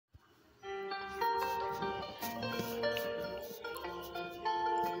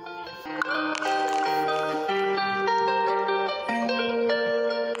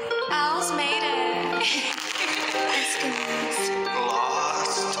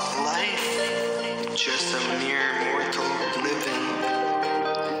just a mere mortal living,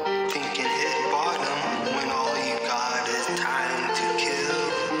 thinking hit bottom when all you got is time to kill.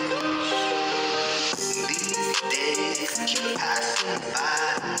 These days keep passing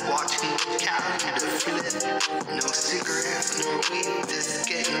by, watching the calendar flip. No cigarettes, no weed, this is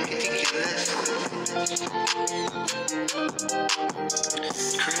getting ridiculous.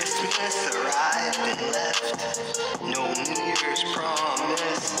 Christmas arrived and left, no New Year's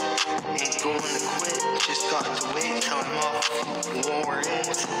promise. Ain't gonna quit, just got to wait till I'm off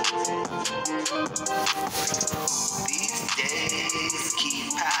warrant. These days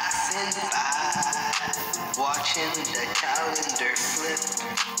keep passing by, watching the calendar flip.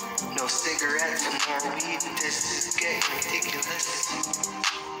 No cigarettes and more weed, this is getting ridiculous.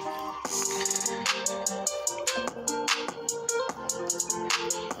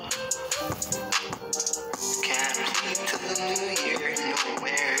 Can't plead till the new year,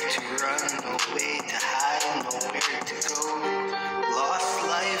 nowhere to run, no way to hide, nowhere to go. Lost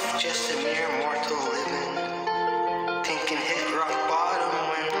life, just a mere mortal living, thinking hit rock bottom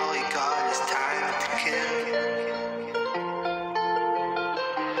when all you got is time to kill.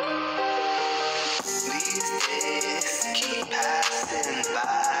 These days keep passing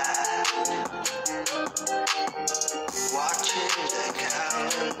by, watching the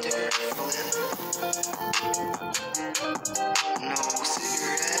calendar flip. No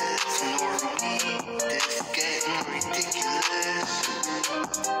cigarettes.